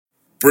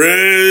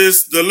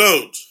Praise the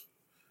Lord.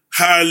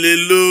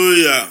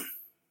 Hallelujah.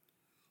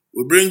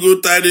 We bring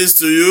good tidings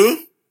to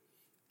you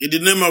in the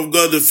name of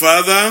God the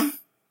Father,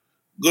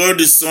 God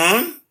the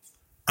Son,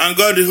 and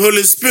God the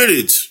Holy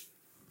Spirit.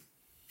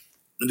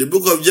 In the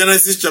book of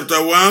Genesis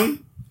chapter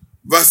 1,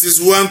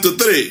 verses 1 to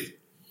 3,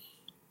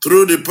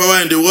 through the power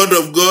and the word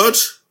of God,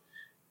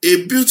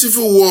 a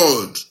beautiful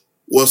world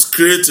was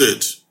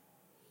created.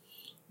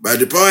 By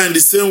the power and the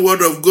same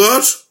word of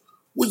God,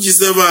 which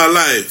is ever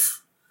alive,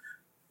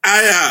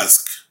 I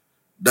ask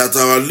that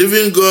our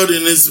living God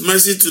in His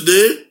mercy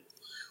today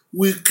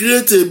will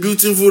create a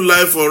beautiful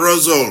life for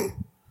us all,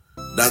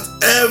 that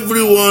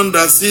everyone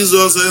that sees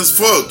us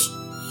henceforth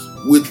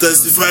will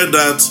testify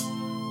that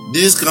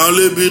this can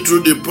only be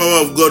through the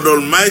power of God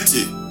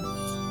Almighty,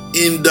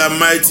 in the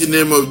mighty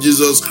name of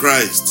Jesus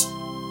Christ.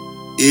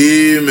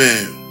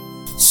 Amen.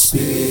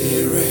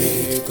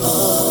 Spirit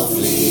of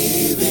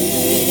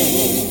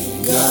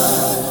living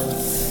God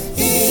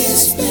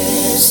is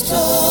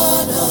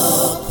bestowed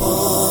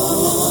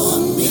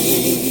upon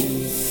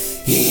me.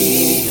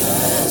 He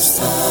has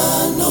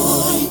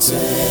anointed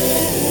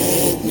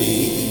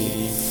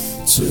me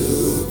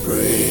to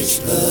preach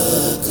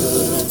the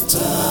good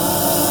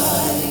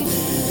tidings.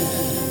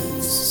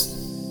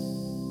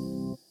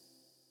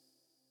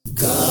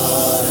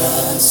 God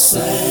has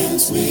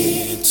sent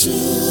me to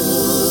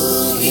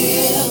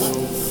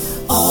heal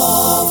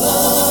all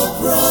the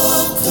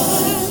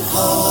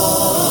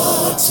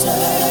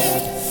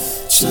broken-hearted,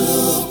 to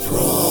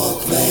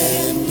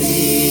proclaim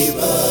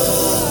liberty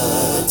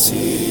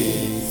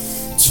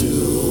to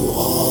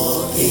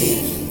all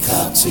in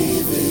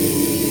captivity,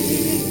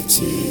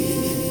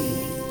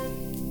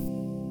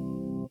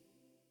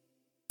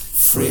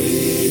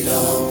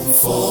 freedom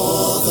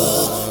for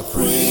the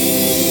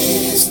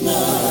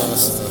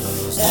prisoners,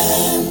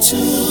 and to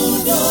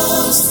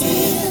those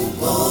in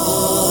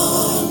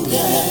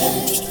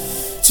bondage,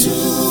 to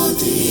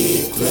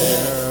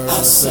declare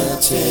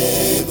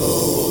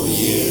acceptable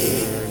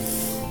year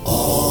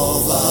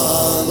of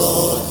our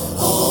Lord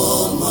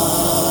Almighty.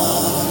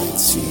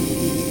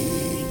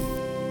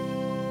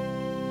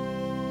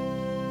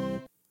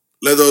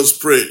 Let us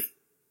pray.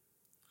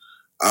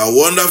 Our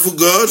wonderful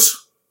God,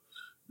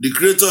 the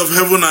creator of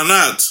heaven and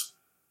earth,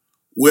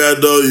 we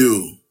adore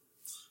you.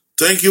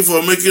 Thank you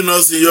for making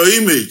us in your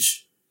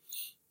image.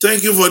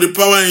 Thank you for the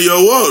power in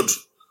your word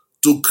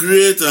to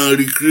create and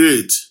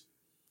recreate.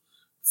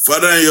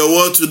 Father, in your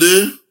word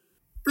today,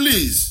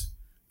 please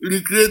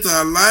recreate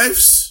our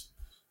lives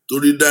to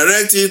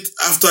redirect it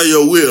after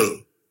your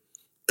will.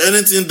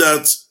 Anything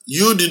that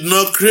you did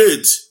not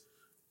create,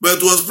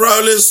 but was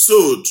probably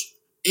sowed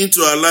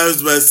into our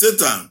lives by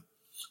Satan,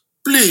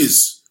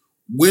 please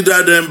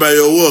wither them by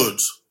your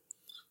word.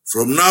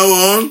 From now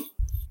on,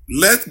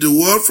 let the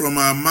word from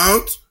our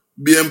mouth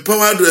be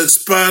empowered to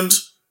expand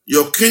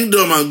your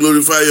kingdom and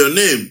glorify your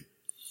name.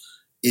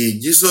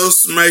 In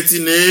Jesus' mighty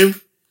name,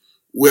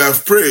 we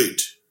have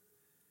prayed.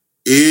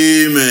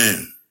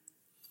 Amen.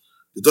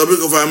 The topic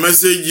of our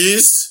message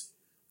is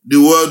the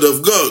Word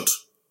of God,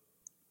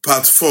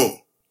 Part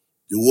 4.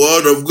 The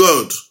Word of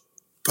God,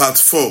 Part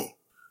 4.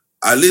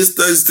 Our list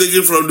is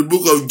taken from the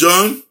book of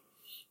John,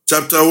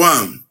 chapter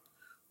 1.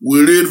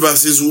 We read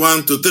verses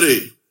 1 to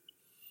 3.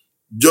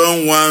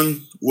 John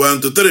 1,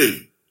 1 to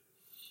 3.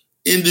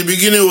 In the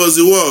beginning was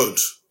the Word,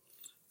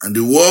 and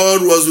the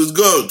Word was with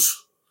God,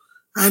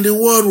 and the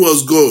Word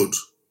was God.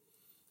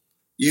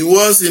 He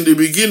was in the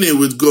beginning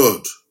with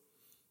God.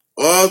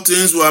 All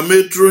things were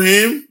made through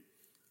him,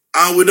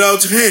 and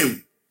without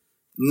him,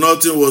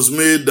 nothing was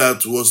made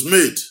that was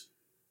made.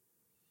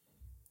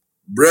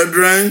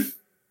 Brethren,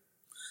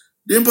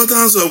 the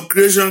importance of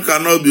creation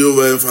cannot be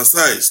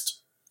overemphasized.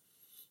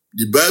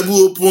 The Bible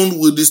opened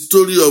with the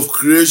story of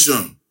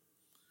creation.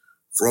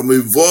 From a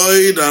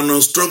void and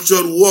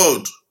unstructured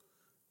world,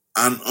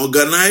 an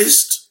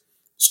organized,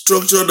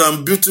 structured,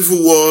 and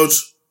beautiful world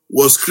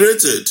was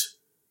created.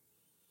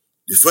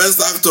 The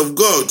first act of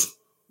God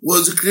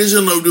was the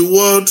creation of the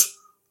world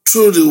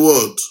through the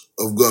word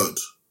of God.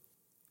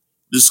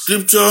 The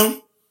scripture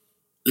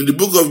in the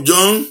book of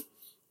John,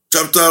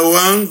 chapter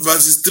 1,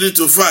 verses 3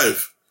 to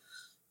 5.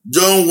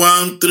 John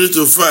 1, 3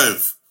 to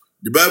 5.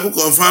 The Bible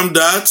confirmed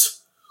that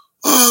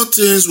all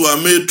things were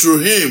made through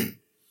him,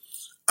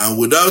 and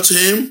without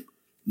him,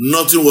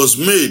 nothing was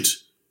made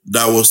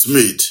that was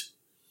made.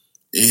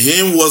 In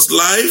him was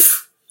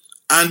life,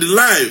 and the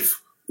life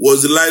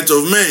was the light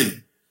of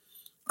men.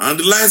 And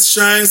the light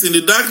shines in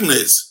the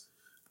darkness,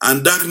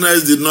 and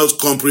darkness did not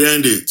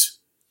comprehend it.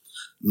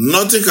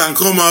 Nothing can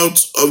come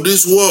out of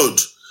this world,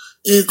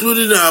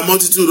 including our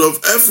multitude of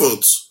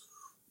efforts,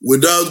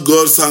 without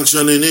God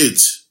sanctioning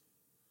it.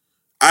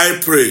 I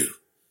pray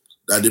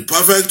that the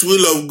perfect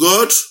will of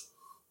God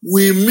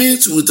will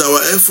meet with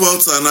our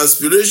efforts and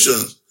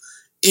aspirations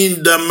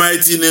in the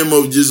mighty name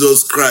of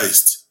Jesus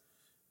Christ.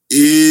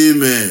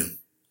 Amen.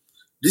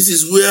 This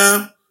is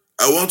where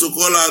I want to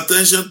call our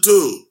attention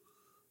to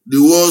the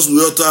words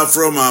we utter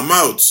from our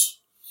mouths,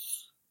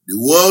 the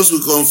words we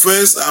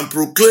confess and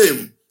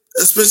proclaim,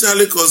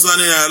 especially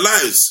concerning our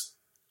lives.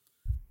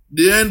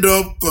 they end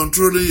up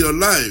controlling your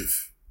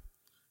life.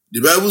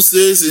 The Bible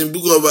says in the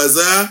book of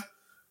Isaiah,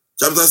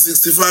 chapter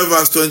 65,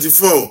 verse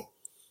 24,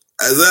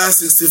 Isaiah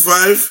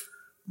 65,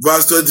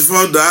 verse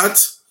 24, that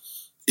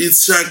it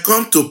shall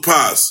come to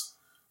pass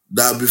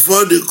that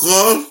before they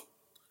call,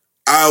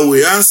 I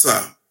will answer,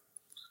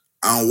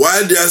 and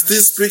while they are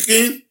still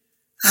speaking,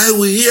 I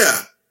will hear.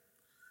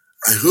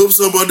 I hope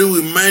somebody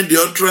will mind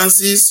the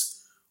utterances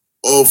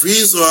of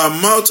his or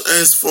her mouth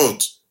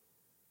henceforth.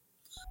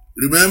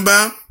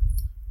 Remember,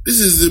 this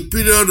is the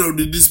period of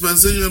the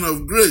dispensation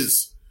of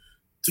grace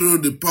through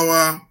the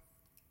power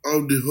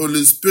of the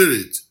Holy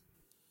Spirit.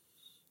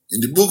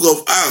 In the book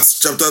of Acts,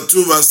 chapter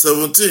 2, verse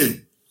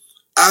 17,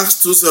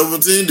 Acts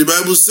 2:17, the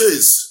Bible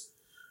says,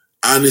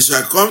 and it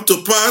shall come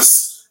to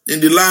pass in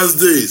the last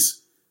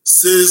days,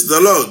 says the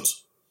Lord,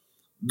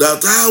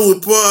 that I will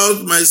pour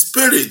out my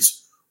spirit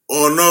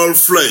on all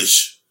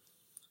flesh,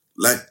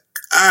 like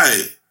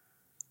I,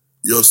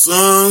 your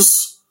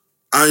sons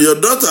and your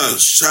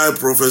daughters shall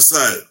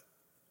prophesy.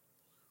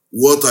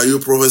 What are you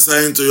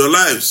prophesying to your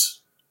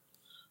lives?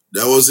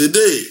 There was a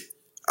day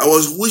I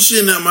was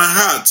wishing in my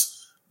heart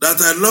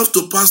that I love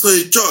to pastor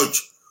a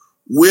church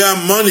where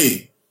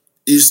money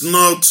is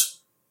not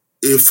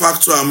a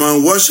factor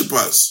among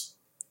worshippers.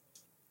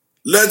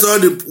 Let all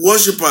the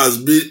worshippers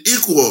be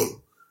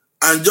equal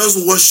and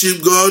just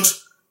worship God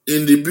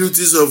in the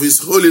beauties of His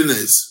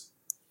holiness.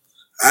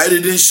 I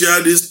didn't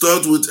share this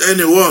thought with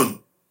anyone.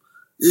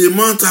 A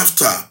month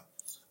after,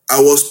 I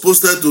was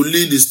posted to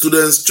lead the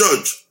students'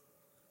 church.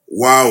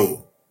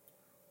 Wow!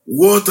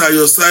 What are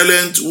your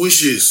silent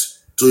wishes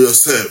to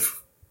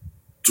yourself,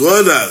 to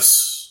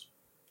others,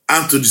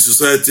 and to the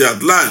society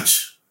at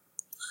large?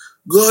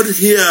 God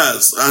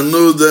hears and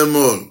knows them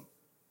all.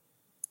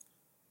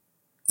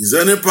 Is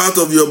any part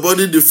of your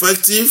body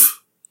defective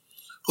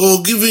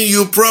or giving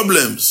you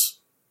problems?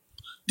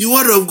 The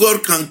Word of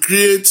God can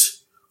create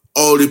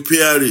or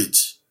repair it.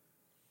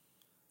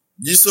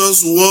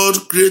 Jesus'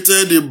 Word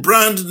created a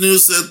brand new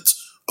set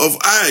of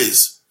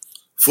eyes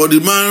for the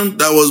man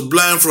that was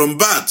blind from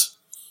birth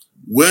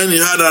when he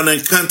had an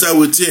encounter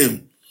with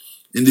Him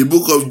in the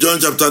book of John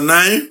chapter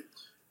 9,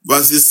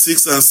 verses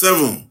 6 and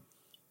 7.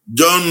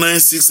 John 9,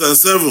 6 and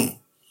 7.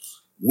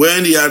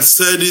 When He had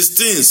said these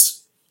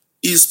things,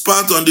 He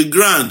spat on the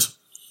ground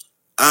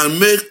and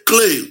made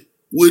clay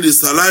with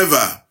His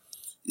saliva.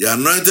 He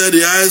anointed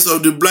the eyes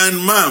of the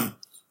blind man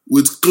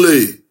with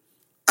clay,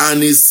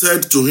 and He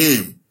said to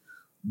him,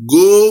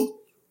 go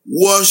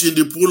wash in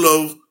the pool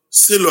of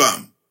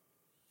Siloam.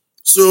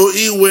 So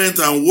he went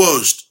and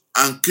washed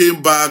and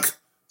came back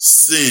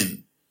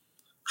seeing.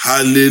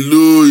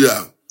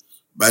 Hallelujah.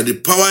 By the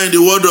power in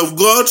the Word of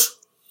God,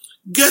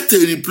 get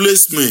a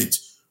replacement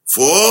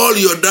for all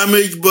your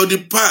damaged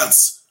body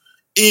parts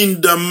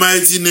in the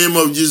mighty name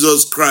of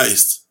Jesus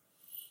Christ.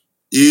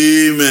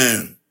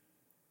 Amen.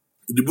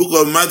 In the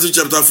book of Matthew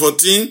chapter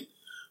 14,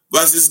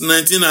 verses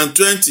 19 and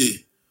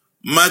 20.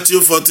 Matthew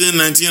 14,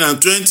 19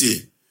 and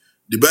 20.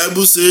 The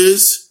Bible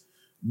says,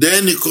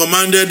 then He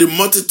commanded the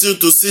multitude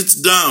to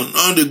sit down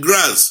on the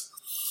grass,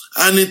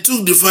 and He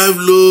took the 5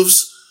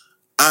 loaves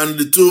and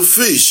the 2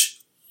 fish,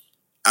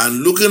 and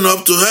looking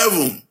up to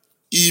heaven,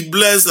 He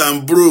blessed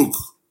and broke,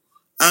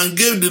 and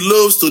gave the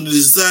loaves to the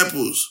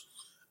disciples,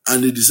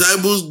 and the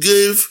disciples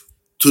gave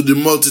to the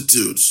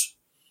multitudes.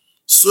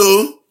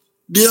 So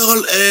they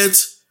all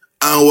ate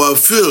and were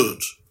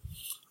filled,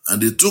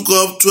 and they took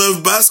up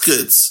 12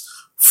 baskets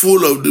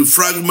full of the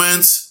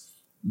fragments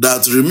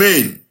that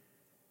remain.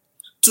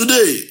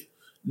 Today,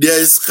 there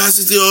is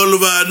scarcity all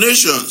over our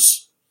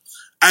nations.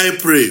 I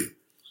pray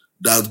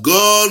that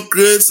God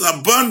creates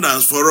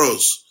abundance for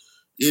us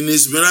in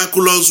His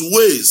miraculous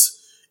ways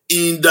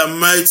in the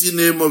mighty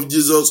name of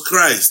Jesus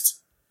Christ.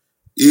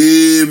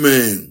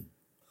 Amen.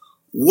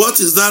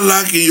 What is that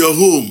lack in your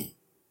home?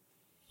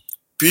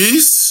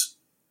 Peace,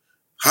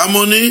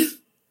 harmony,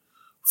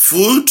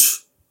 food,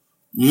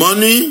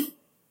 money,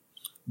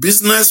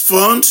 business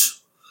fund,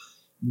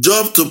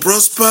 job to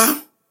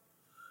prosper?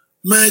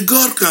 My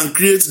God can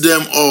create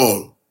them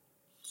all.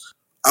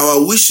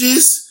 Our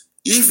wishes,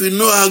 if we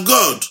know our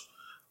God,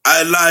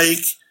 are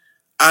like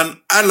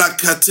an a la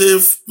carte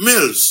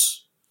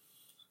meals.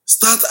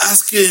 Start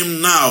asking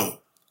Him now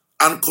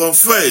and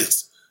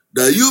confess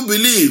that you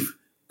believe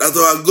that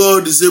our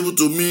God is able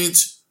to meet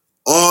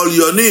all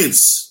your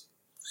needs.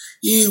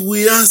 He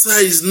will answer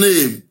His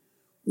name,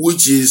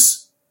 which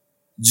is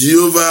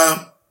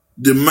Jehovah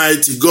the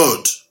mighty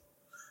God.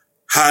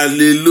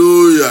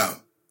 Hallelujah.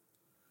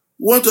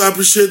 Want to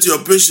appreciate your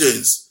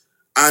patience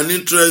and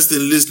interest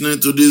in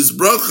listening to this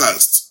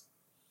broadcast.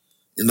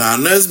 In our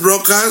next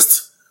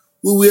broadcast,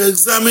 we will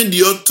examine the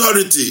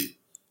authority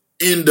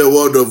in the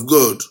Word of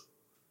God.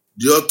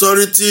 The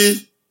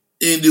authority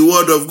in the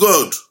Word of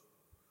God.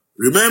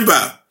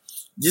 Remember,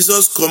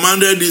 Jesus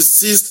commanded the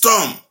sea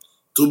storm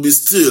to be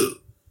still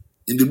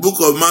in the book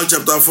of Mark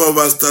chapter 4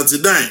 verse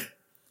 39.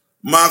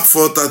 Mark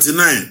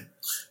 4:39.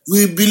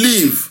 We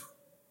believe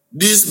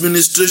this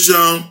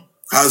ministration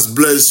has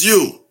blessed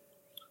you.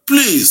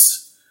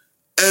 Please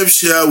help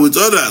share with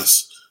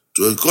others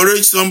to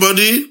encourage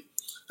somebody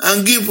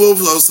and give hope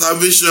of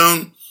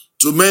salvation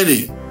to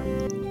many.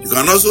 You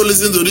can also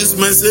listen to this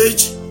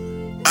message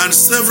and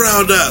several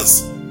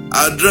others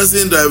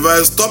addressing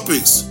diverse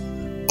topics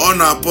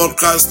on our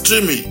podcast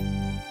streaming,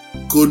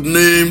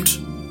 codenamed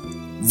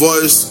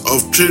Voice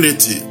of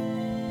Trinity.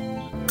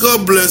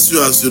 God bless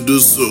you as you do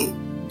so.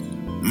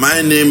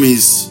 My name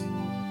is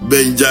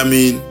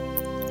Benjamin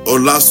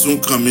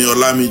Olasunkanmi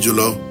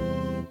Olamijulo.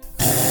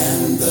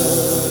 And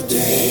the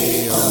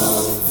day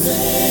of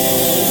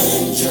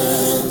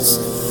vengeance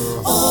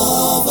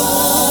of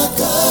our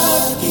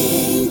God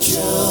in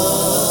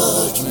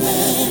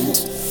judgment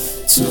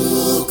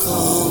to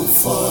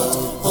comfort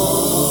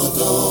all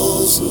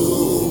those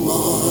who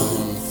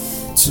mourn,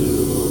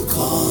 to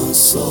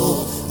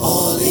console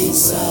all in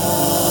Zion,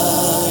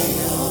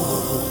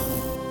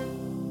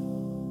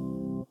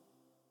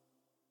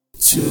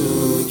 to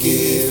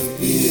give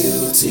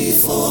beauty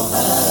for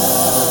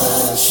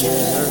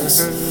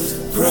ashes,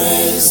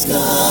 praise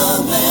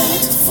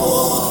garment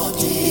for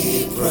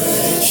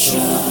depression.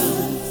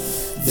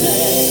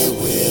 They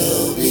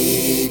will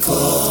be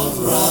called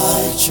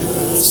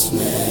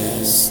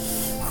righteousness.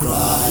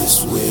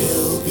 Christ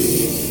will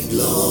be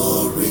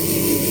glorified.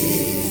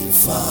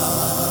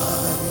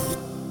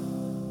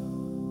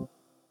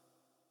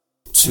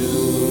 To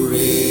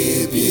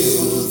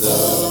rebuild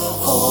the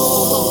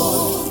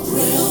old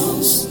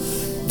realms,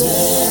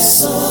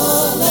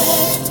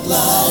 desolate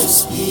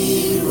lives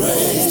be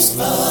raised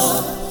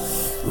up,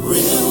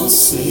 real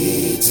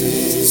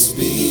cities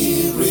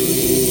be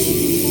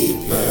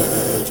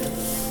repaired,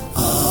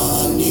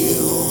 a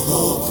new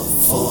hope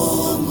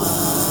for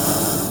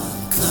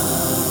mankind.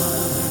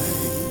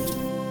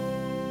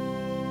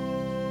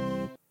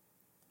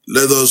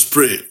 Let us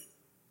pray.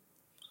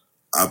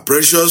 Our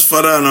precious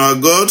Father and our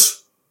God,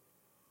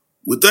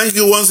 we thank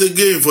you once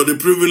again for the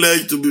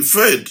privilege to be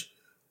fed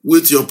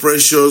with your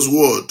precious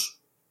word.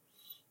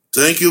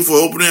 Thank you for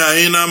opening our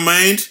inner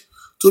mind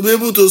to be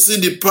able to see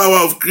the power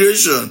of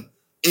creation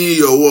in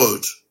your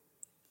word.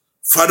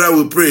 Father,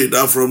 we pray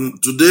that from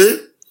today,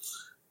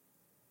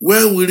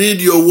 when we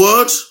read your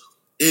word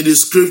in the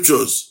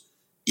scriptures,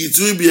 it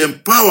will be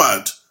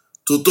empowered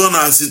to turn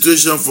our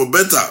situation for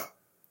better.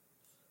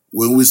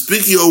 When we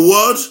speak your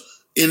word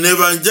in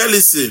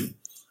evangelism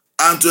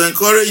and to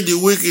encourage the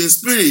weak in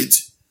spirit,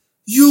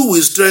 you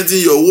will strengthen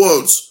your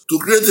words to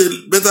create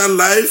a better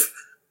life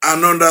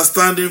and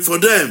understanding for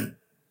them.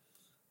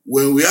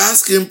 When we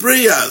ask in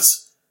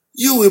prayers,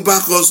 you will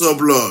back us up,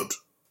 Lord.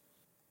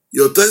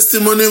 Your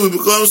testimony will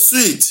become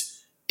sweet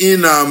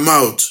in our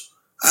mouth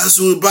as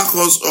you will back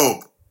us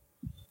up.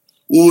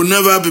 We will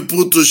never be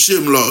put to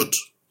shame, Lord.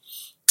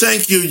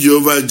 Thank you,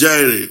 Jehovah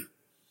Jireh.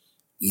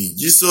 In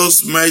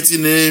Jesus' mighty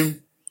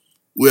name,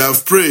 we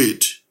have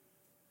prayed.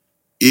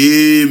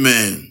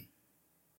 Amen.